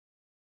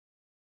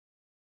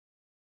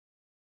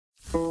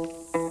Hello.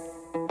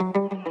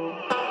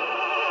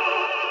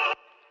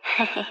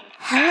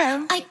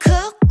 I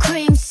cook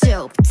cream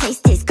soup,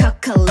 taste is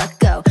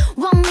coca-loco.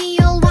 Want me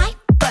your white,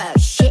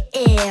 but she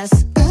is.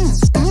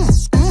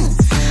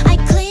 I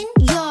clean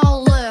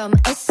your room,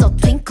 it's so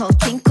twinkle,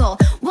 twinkle.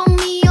 Want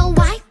me your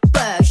white,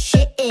 but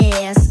she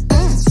is.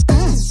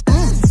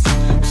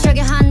 샤게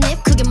한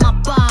입 크게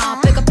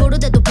맛봐. 배가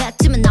부르대도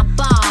뱉으면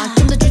나빠.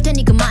 좀 더 줄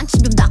테니 그만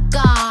침 좀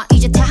닦아.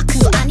 이제 다 큰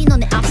거 아니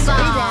너네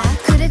아빠.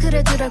 그래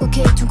그래 두라고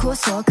케이크 좀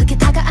구웠어. 그게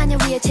다가 아니야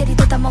위에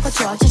체리도 다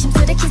먹어줘.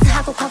 조심스레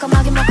키스하고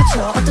과감하게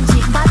먹어줘. 어떤지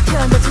맛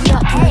표현도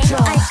들려줘.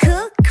 I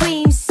cook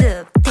cream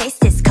soup,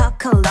 taste is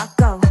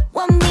coca-loco.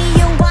 Want me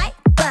your white,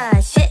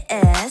 but she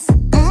is.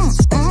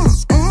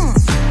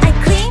 I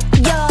clean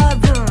your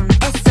room,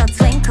 it's so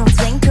twinkle,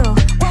 twinkle.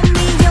 Want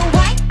me your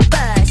white,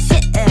 but she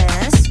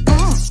is.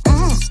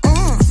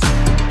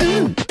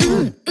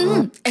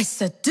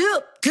 It's a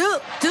do, do,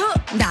 do.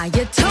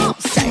 나의 tongue,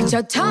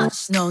 살쪄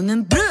touch.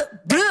 너는 blue,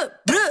 blue,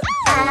 blue.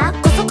 아,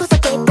 고소고소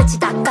깨끗이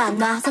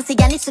닦아놔.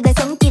 성스러운 입술에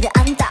손길을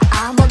안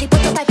닿아.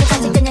 머리부터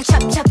발끝까지 그냥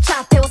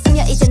찹찹찹.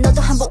 배웠으면 이제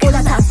너도 한번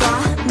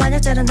올라타봐.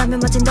 만약 잘한다면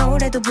멋진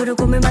노래도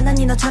부르고 물 만난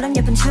니 너처럼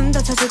예쁜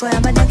춤도 춰줄 거야.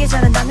 만약에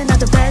잘한다면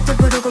나도 배도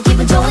부르고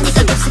기분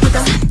좋으니까 곱씹기도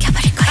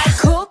삼켜버릴 거야. I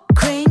cook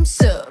cream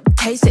soup,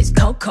 taste is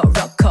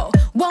coca-cola.